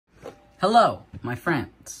Hello, my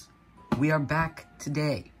friends. We are back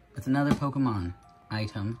today with another Pokemon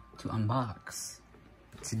item to unbox.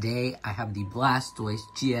 Today, I have the Blastoise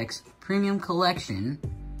GX Premium Collection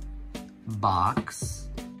box.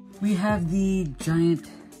 We have the giant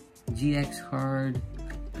GX card.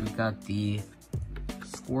 We've got the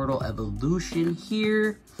Squirtle Evolution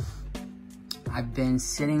here. I've been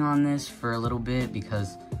sitting on this for a little bit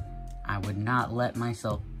because I would not let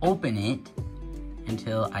myself open it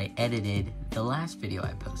until I edited the last video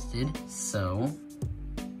I posted. So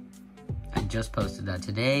I just posted that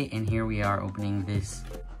today, and here we are opening this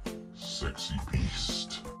sexy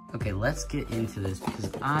beast. Okay, let's get into this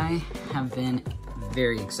because I have been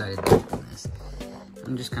very excited to open this.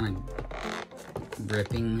 I'm just kind of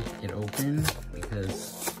ripping it open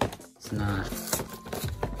because it's not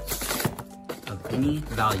of any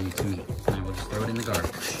value to me, and I will just throw it in the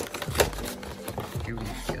garbage. Here we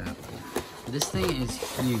go. This thing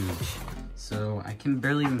is huge, so I can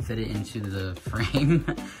barely even fit it into the frame,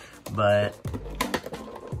 but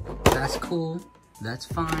that's cool, that's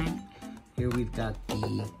fine. Here we've got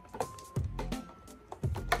the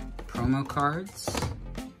promo cards.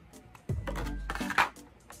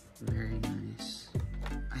 Very nice.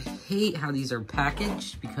 I hate how these are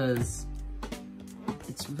packaged because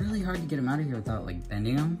it's really hard to get them out of here without like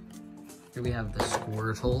bending them. Here we have the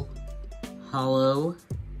Squirtle Hollow.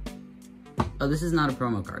 Oh, this is not a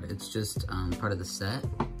promo card. It's just part of the set,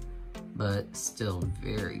 but still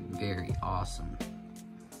very, very awesome.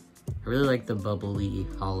 I really like the bubbly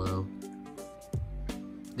hollow.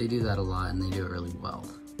 They do that a lot and they do it really well.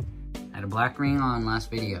 I had a black ring on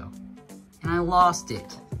last video and I lost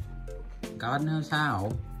it. God knows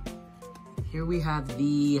how. Here we have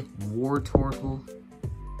the Wartortle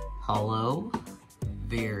Hollow.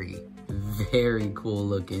 Very, very cool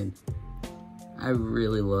looking. I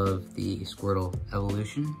really love the Squirtle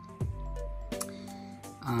Evolution.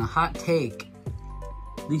 Hot take,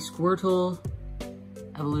 the Squirtle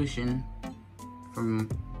Evolution from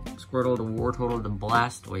Squirtle to Wartortle to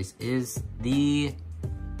Blastoise is the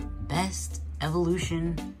best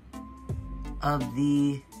evolution of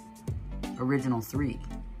the original three.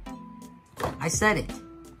 I said it.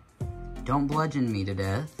 Don't bludgeon me to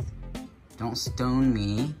death. Don't stone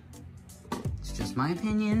me. It's just my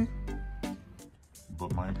opinion.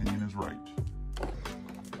 But my opinion is right.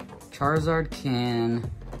 Charizard can...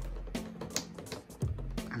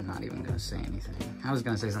 I'm not even gonna say anything. I was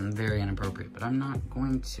gonna say something very inappropriate, but I'm not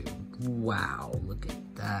going to. Wow, look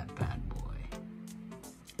at that bad boy.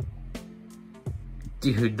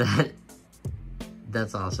 Dude,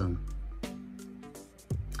 that's awesome.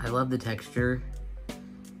 I love the texture.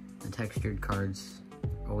 The textured cards,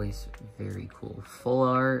 always very cool. Full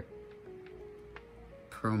art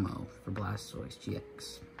promo for Blastoise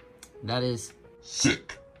GX. That is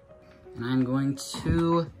sick. And I'm going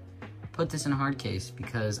to put this in a hard case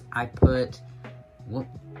because I put, whoop,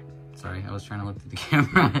 sorry, I was trying to look at the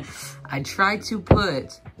camera. I tried to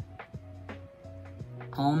put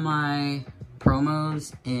all my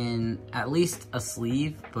promos in at least a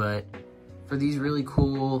sleeve, but for these really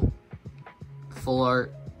cool full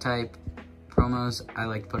art type promos, I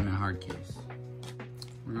like to put them in a hard case.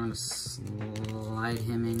 We're going to slide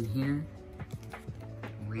him in here.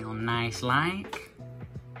 Real nice like.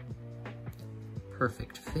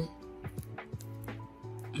 Perfect fit.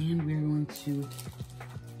 And we're going to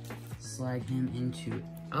slide him into,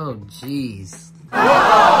 oh geez.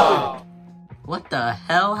 Whoa! What the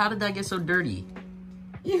hell? How did that get so dirty?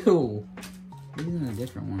 Ew. We're using a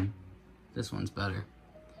different one. This one's better.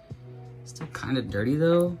 Still kind of dirty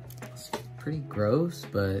though. It's pretty gross,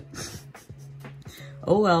 but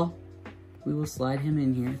oh well. We will slide him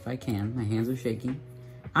in here if I can. My hands are shaking.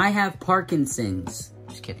 I have Parkinson's.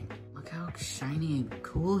 Just kidding. Look how shiny and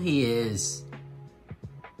cool he is.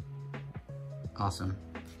 Awesome.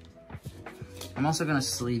 I'm also gonna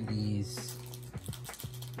sleeve these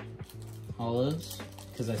hollows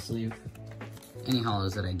because I sleeve any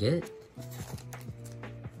hollows that I get.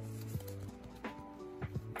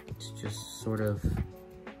 It's just sort of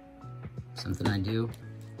something I do.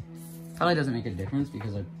 Probably doesn't make a difference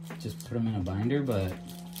because I just put them in a binder, but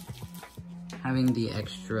having the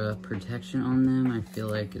extra protection on them, I feel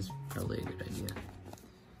like is probably a good idea.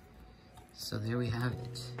 So there we have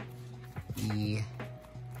it. The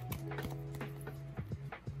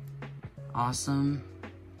awesome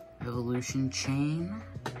evolution chain.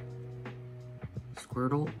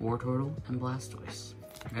 Squirtle, Wartortle, and Blastoise.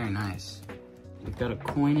 Very nice. We've got a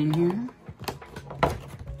coin in here.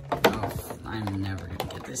 Oh, I'm never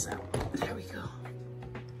gonna get this out. There we go.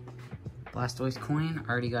 Blastoise coin,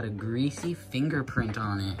 already got a greasy fingerprint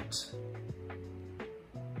on it.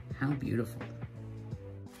 How beautiful.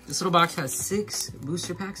 This little box has 6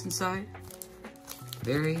 booster packs inside.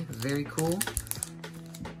 Very, very cool.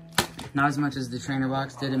 Not as much as the trainer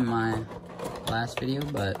box did in my last video,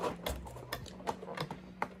 but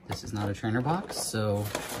this is not a trainer box, so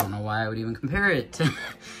I don't know why I would even compare it.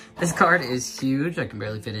 This card is huge. I can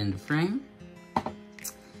barely fit it into frame.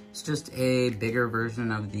 It's just a bigger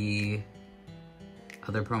version of the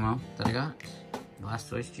other promo that I got,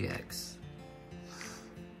 Blastoise GX.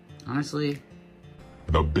 Honestly,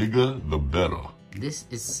 The bigger, the better. this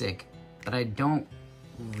is sick, but I don't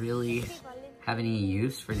really have any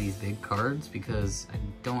use for these big cards because I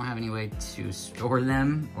don't have any way to store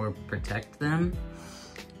them or protect them.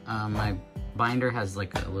 My binder has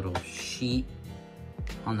like a little sheet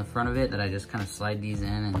on the front of it that I just kind of slide these in,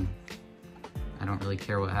 and I don't really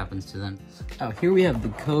care what happens to them. Oh, here we have the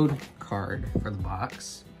code card for the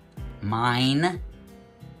box. Mine,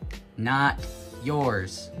 not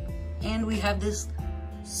yours. And we have this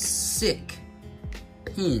sick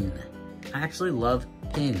pin. I actually love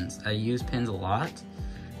pins. I use pins a lot.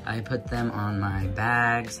 I put them on my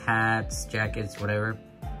bags, hats, jackets, whatever.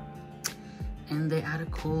 And they add a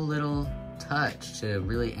cool little touch to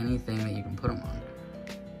really anything that you can put them on.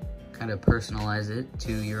 Kind of personalize it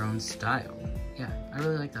to your own style. Yeah, I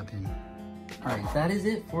really like that pin. All right, that is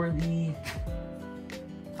it for the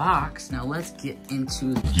box. Now let's get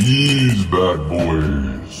into These bad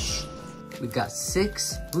boys. We've got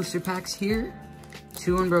 6 booster packs here,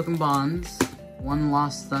 2 Unbroken Bonds, 1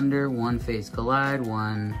 Lost Thunder, 1 Fates Collide,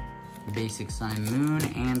 1 Basic Sun and Moon,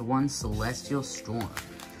 and 1 Celestial Storm.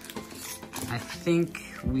 I think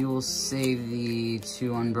we will save the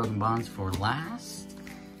 2 Unbroken Bonds for last,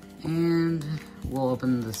 and we'll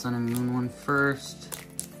open the Sun and Moon one first.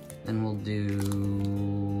 Then we'll do,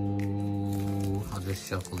 I'll just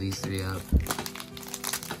shuffle these 3 up.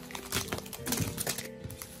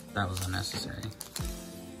 That was unnecessary.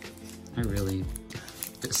 I really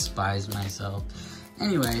despise myself.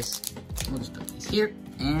 Anyways, we'll just put these here,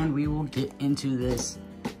 and we will get into this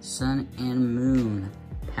Sun and Moon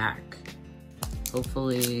pack.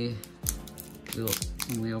 Hopefully,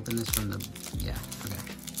 when we open this from the, yeah, okay.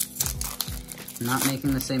 Not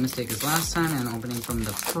making the same mistake as last time and opening from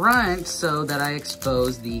the front so that I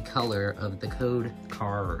expose the color of the code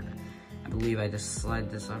card. I believe I just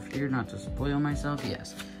slide this off here, not to spoil myself,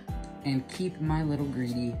 yes. And keep my little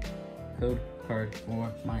greedy code card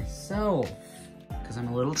for myself. Because I'm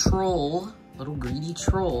a little troll, little greedy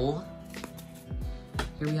troll.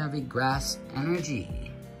 Here we have a Grass Energy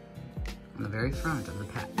on the very front of the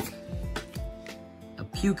pack. A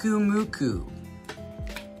Puku Muku.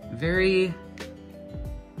 Very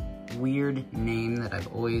weird name that I've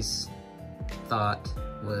always thought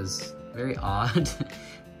was very odd.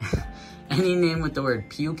 Any name with the word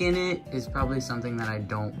puke in it is probably something that I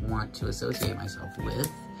don't want to associate myself with.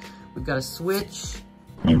 We've got a Switch.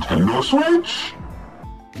 Nintendo Switch?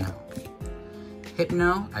 No.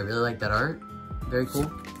 Hypno, I really like that art. Very cool.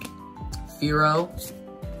 Firo.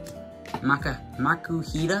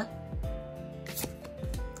 Makuhita.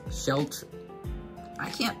 Shelter. I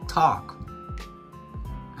can't talk.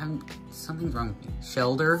 Something's wrong with me.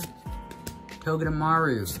 Shelter.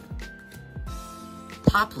 Togedemaru.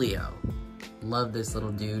 Poplio. Love this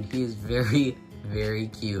little dude. He is very, very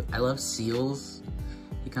cute. I love seals.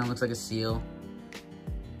 He kind of looks like a seal.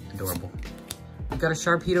 Adorable. We've got a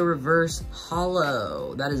Sharpedo Reverse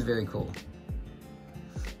Hollow. That is very cool.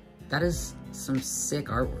 That is some sick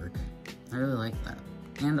artwork. I really like that.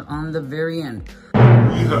 And on the very end, We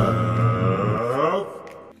have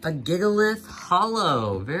a Gigalith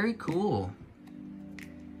Hollow. Very cool.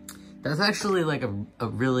 That's actually like a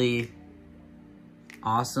really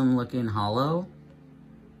awesome looking hollow.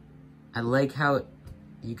 I like how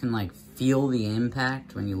you can like feel the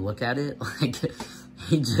impact when you look at it. Like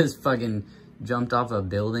he just fucking jumped off a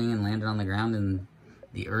building and landed on the ground and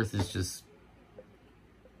the earth is just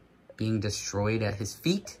being destroyed at his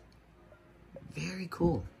feet. Very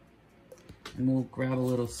cool. And we'll grab a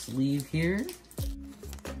little sleeve here.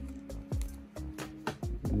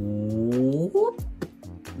 Whoop.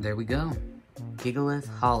 There we go. Gigalith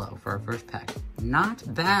Hollow for our first pack. Not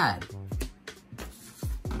bad.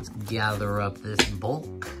 Let's gather up this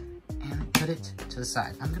bulk and put it to the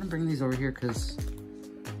side. I'm gonna bring these over here because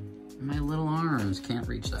my little arms can't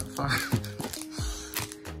reach that far.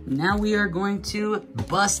 Now we are going to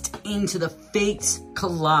bust into the Fates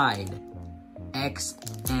Collide X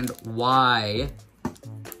and Y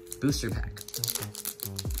booster pack.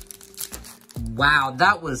 Wow,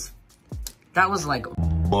 that was like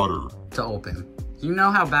butter. to open. You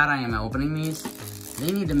know how bad I am at opening these?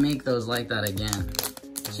 They need to make those like that again.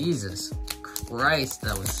 Jesus Christ,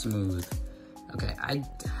 that was smooth. Okay, I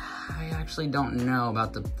actually don't know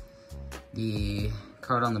about the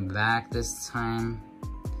card on the back this time.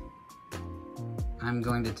 I'm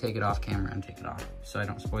going to take it off camera and take it off so I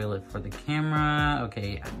don't spoil it for the camera.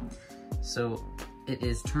 Okay, so it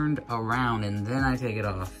is turned around and then I take it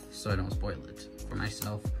off so I don't spoil it for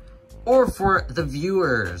myself or for the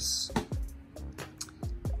viewers.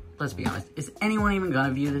 Let's be honest, is anyone even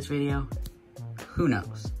gonna view this video? Who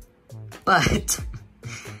knows? But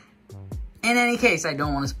in any case, I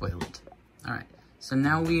don't want to spoil it. All right, so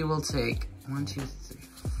now we will take 1, 2,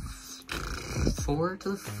 3, 4 to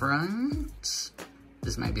the front.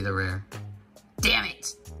 This might be the rare. Damn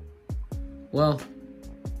it! Well,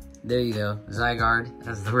 there you go. Zygarde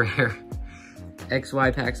as the rare.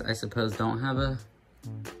 XY packs, I suppose, don't have a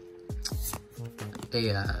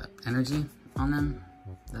energy on them.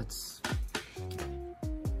 That's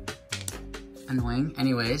annoying.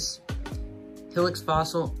 Anyways, Helix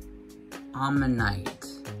Fossil, Omnite.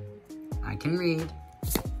 I can read.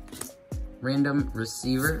 Random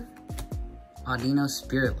Receiver, Audino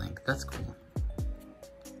Spirit Link. That's cool.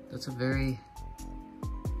 That's a very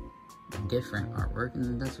different artwork,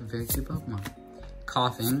 and that's a very cute Pokemon.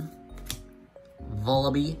 Coughing,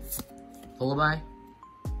 Vullaby.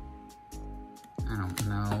 I don't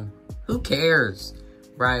know. Who cares?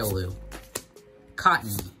 Riolu.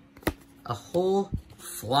 Cottony. A whole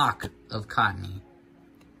flock of Cottony.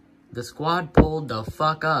 The squad pulled the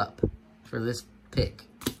fuck up for this pick.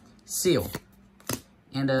 Seal.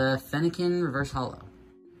 And a Fennekin Reverse Hollow.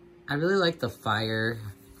 I really like the fire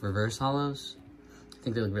reverse hollows. I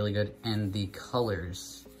think they look really good, and the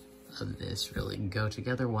colors of this really go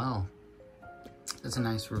together well. That's a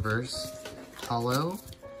nice reverse hollow,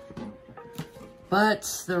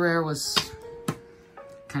 but the rare was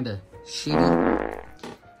kind of shitty.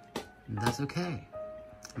 That's okay.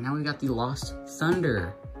 Now we got the Lost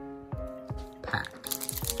Thunder pack.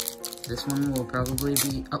 This one will probably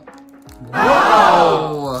be, oh,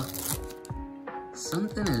 whoa!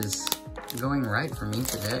 Something is going right for me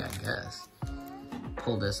today, I guess.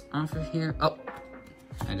 Pull this off of here. Oh,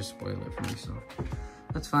 I just spoiled it for myself.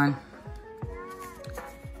 That's fine.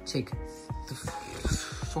 Take the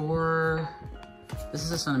 4. This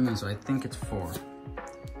is a Sun and Moon, so I think it's 4.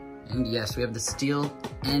 And yes, we have the Steel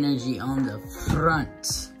Energy on the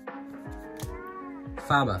front.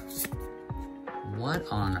 Faba. What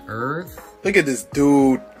on earth? Look at this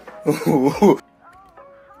dude.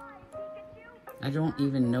 I don't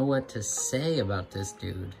even know what to say about this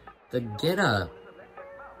dude. The getup.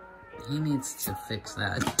 He needs to fix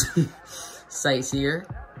that. Sightseer.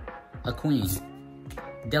 A Queen.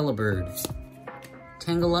 Delibird.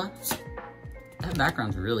 Tangela. That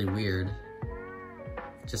background's really weird.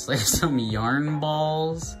 Just like some yarn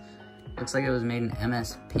balls. Looks like it was made in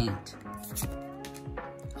MS Paint.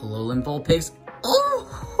 Alolan Vulpix.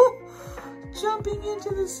 Oh! Jumping into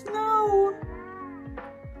the snow.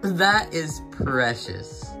 That is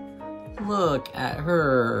precious. Look at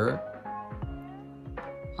her.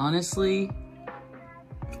 Honestly,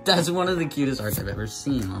 that's one of the cutest arts I've ever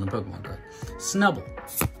seen on a Pokemon card. Snubble.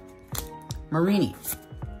 Marini.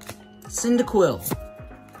 Cyndaquil.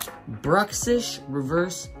 Bruxish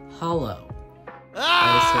Reverse Hollow.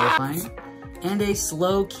 That is terrifying. And a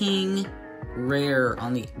Slowking rare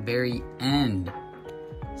on the very end.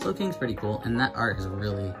 Slowking's pretty cool, and that art is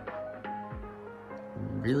really,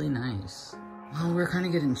 really nice. Well, we're kind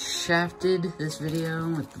of getting shafted this video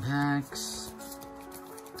with the packs.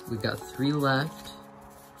 We've got 3 left.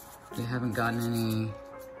 We haven't gotten any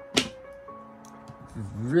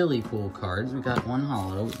really cool cards. We got 1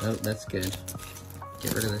 holo. Oh, that's good.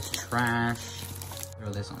 Get rid of this trash. Throw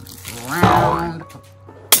this on the ground.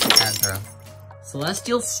 Bad throw.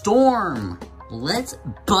 Celestial Storm. Let's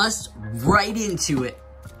bust right into it.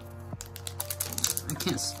 I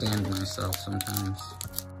can't stand myself sometimes.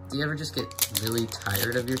 Do you ever just get really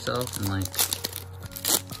tired of yourself and like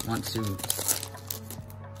want to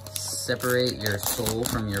separate your soul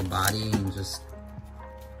from your body and just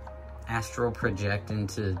astral project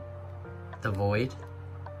into the void?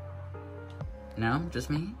 No? Just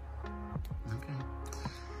me? Okay.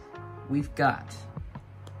 We've got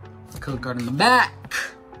the code card in the back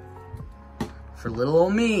for little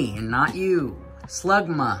old me and not you.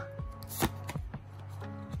 Slugma.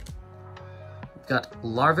 We've got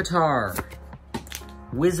Larvitar.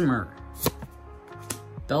 Whismur.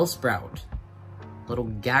 Bellsprout. Little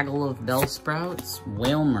gaggle of Bellsprouts.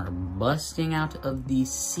 Whalmer busting out of the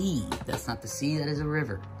sea. That's not the sea, that is a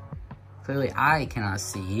river. Clearly I cannot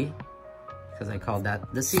see, because I called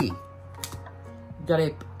that the sea. Got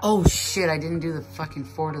a, oh shit, I didn't do the fucking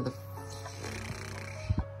 4 to the,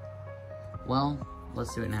 Well,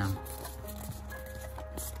 let's do it now.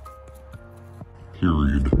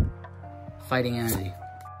 Period. Fighting energy.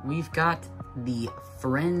 We've got the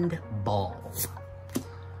Friend Ball.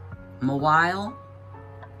 Mawile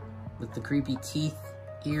with the creepy teeth,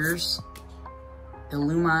 ears,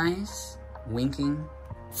 Illumise, winking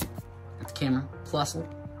at the camera, Plusle.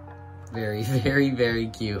 Very, very, very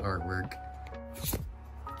cute artwork.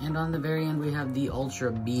 And on the very end, we have the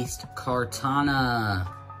Ultra Beast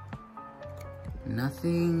Kartana.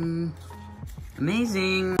 Nothing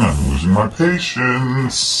amazing. I'm losing my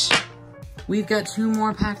patience. We've got 2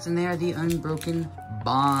 more packs, and they are the Unbroken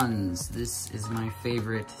Bonds. This is my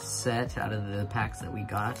favorite set out of the packs that we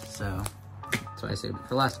got, so that's why I saved it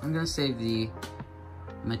for last. I'm gonna save the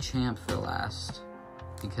Machamp for last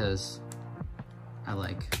because I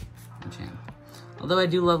like Machamp. Although I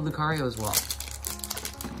do love Lucario as well.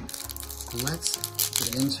 Let's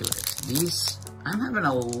get into it. These, I'm having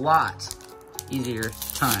a lot easier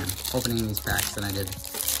time opening these packs than I did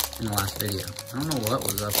in the last video. I don't know what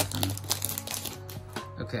was up with me.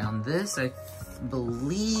 Okay, on this, I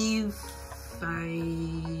believe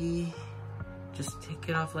I just take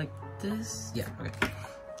it off like this. Yeah, okay.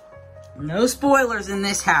 No spoilers in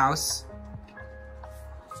this house.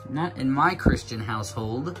 Not in my Christian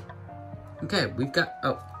household. Okay, we've got,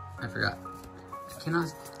 oh, I forgot. I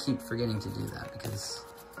cannot keep forgetting to do that because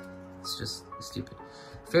it's just stupid.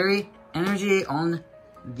 Fairy energy on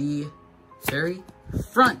the very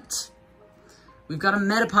front. We've got a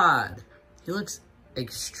Metapod. He looks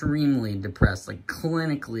extremely depressed, like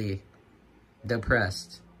clinically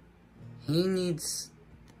depressed. He needs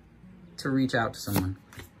to reach out to someone.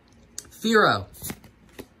 Fearow.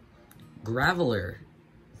 Graveler.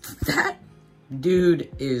 That dude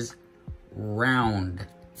is round.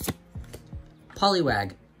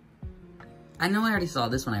 Poliwag. I know I already saw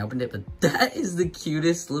this when I opened it, but that is the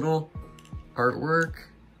cutest little artwork.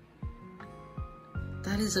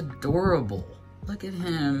 That is adorable. Look at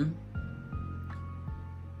him.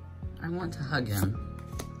 I want to hug him.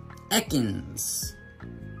 Ekans.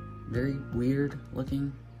 Very weird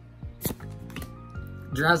looking.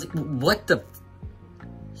 Drowsy. What the?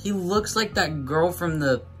 He looks like that girl from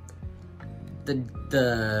the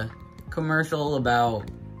commercial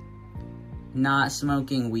about not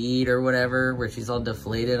smoking weed or whatever, where she's all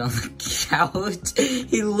deflated on the couch.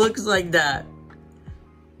 He looks like that.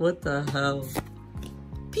 What the hell?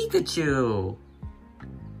 Pikachu.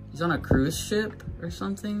 He's on a cruise ship or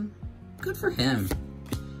something. Good for him.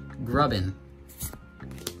 Grubbin.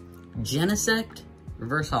 Genesect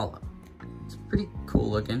Reverse Hollow. It's pretty cool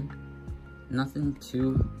looking. Nothing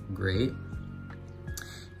too great.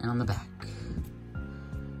 And on the back,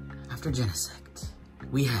 after Genesect,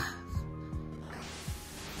 we have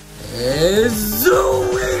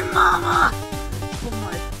Zoe Mama! Oh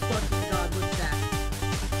my fucking god, look at that.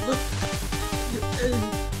 Look!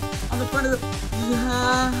 On the front of the...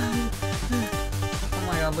 Oh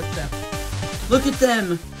my god, look at that. Look at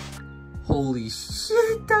them! Holy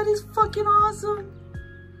shit, that is fucking awesome!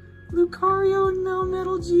 Lucario and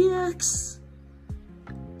Melmetal GX.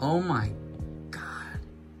 Oh my god.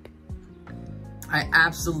 I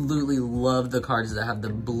absolutely love the cards that have the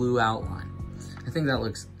blue outline. I think that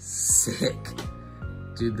looks sick.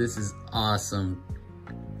 Dude, this is awesome.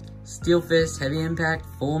 Steel Fist, Heavy Impact,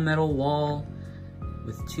 Full Metal Wall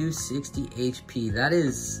with 260 HP. That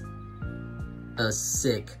is a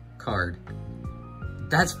sick card.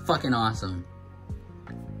 That's fucking awesome.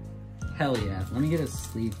 Hell yeah. Let me get a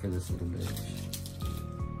sleeve for this little bitch.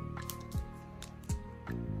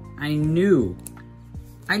 I knew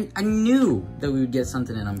that we would get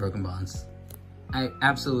something in Unbroken Bonds. I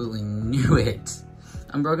absolutely knew it.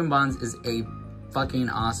 Unbroken Bonds is a fucking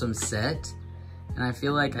awesome set, and I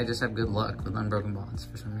feel like I just have good luck with Unbroken Bonds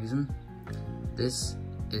for some reason. This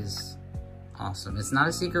is awesome. It's not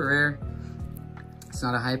a secret rare, it's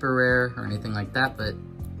not a hyper rare or anything like that, but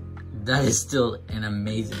that is still an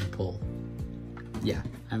amazing pull. Yeah,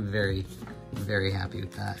 I'm very, very happy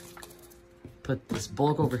with that. Put this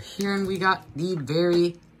bulk over here, and we got the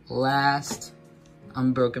very last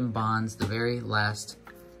Unbroken Bonds, the very last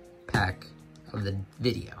pack of the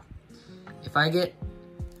video. If I get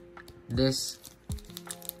this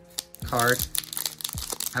card,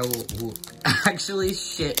 I will actually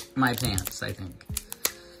shit my pants, I think.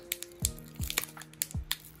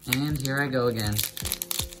 And here I go again,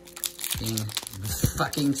 being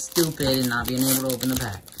fucking stupid and not being able to open the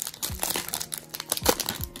pack.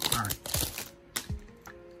 Alright.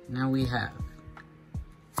 Now we have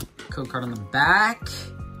code card on the back.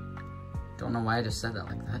 Don't know why I just said that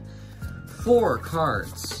like that. 4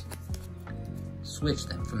 cards. Switch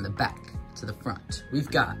them from the back to the front. We've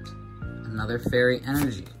got a Another fairy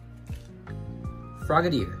energy.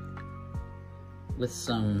 Frogadier with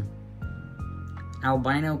some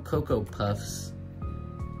albino Cocoa Puffs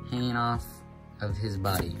hanging off of his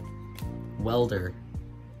body. Welder.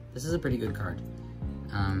 This is a pretty good card.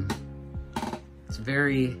 It's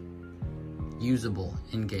very usable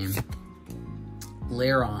in-game.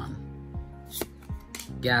 Lairon.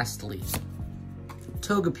 Ghastly.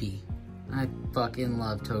 Togepi. I fucking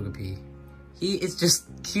love Togepi. He is just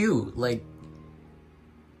cute. Like,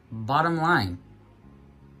 bottom line.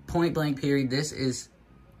 Point blank period. This is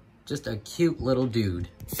just a cute little dude.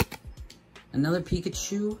 Another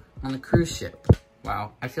Pikachu on the cruise ship.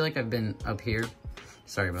 Wow, I feel like I've been up here.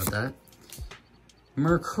 Sorry about that.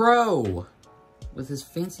 Murkrow with his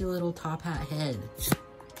fancy little top hat head.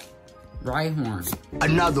 Rhyhorn.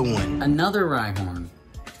 Another one. Another Rhyhorn.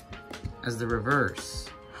 As the reverse.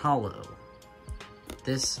 Hollow.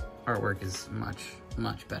 This artwork is much,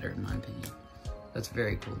 much better in my opinion. That's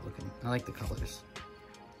very cool looking. I like the colors.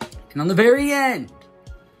 And on the very end,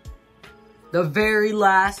 the very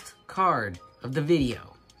last card of the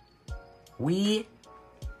video, we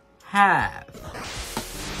have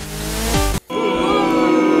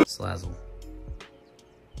Slazzle.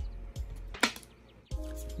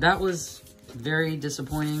 That was very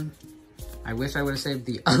disappointing. I wish I would have saved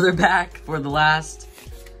the other pack for the last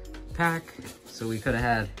pack, so we could have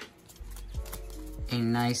had a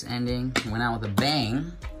nice ending. Went out with a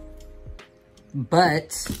bang.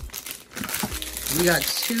 But we got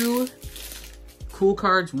two cool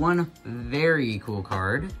cards, one very cool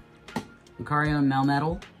card. Lucario and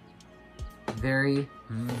Melmetal. Very,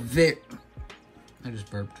 I just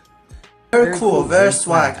burped. Very cool, very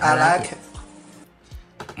swag, I like it.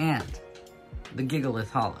 And the Gigalith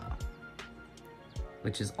Hollow,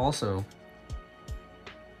 which is also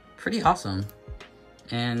pretty awesome.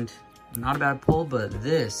 And not a bad pull, but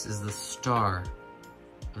this is the star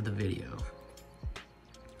of the video.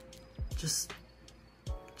 Just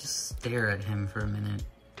stare at him for a minute.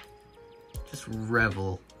 Just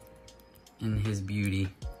revel in his beauty.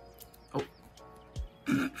 Oh,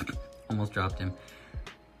 almost dropped him.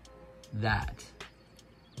 That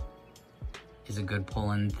is a good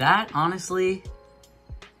pull, and that honestly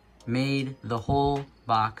made the whole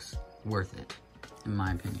box worth it, in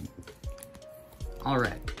my opinion. All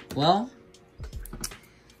right, well,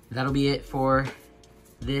 that'll be it for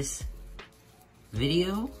this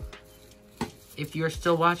video. If you're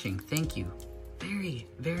still watching, thank you very,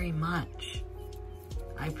 very much.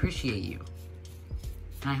 I appreciate you.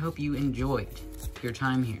 And I hope you enjoyed your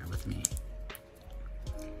time here with me.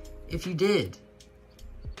 If you did,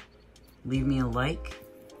 leave me a like,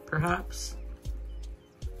 perhaps.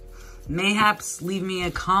 Mayhaps leave me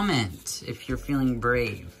a comment if you're feeling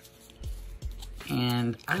brave.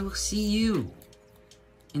 And I will see you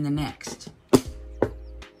in the next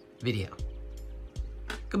video.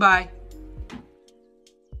 Goodbye.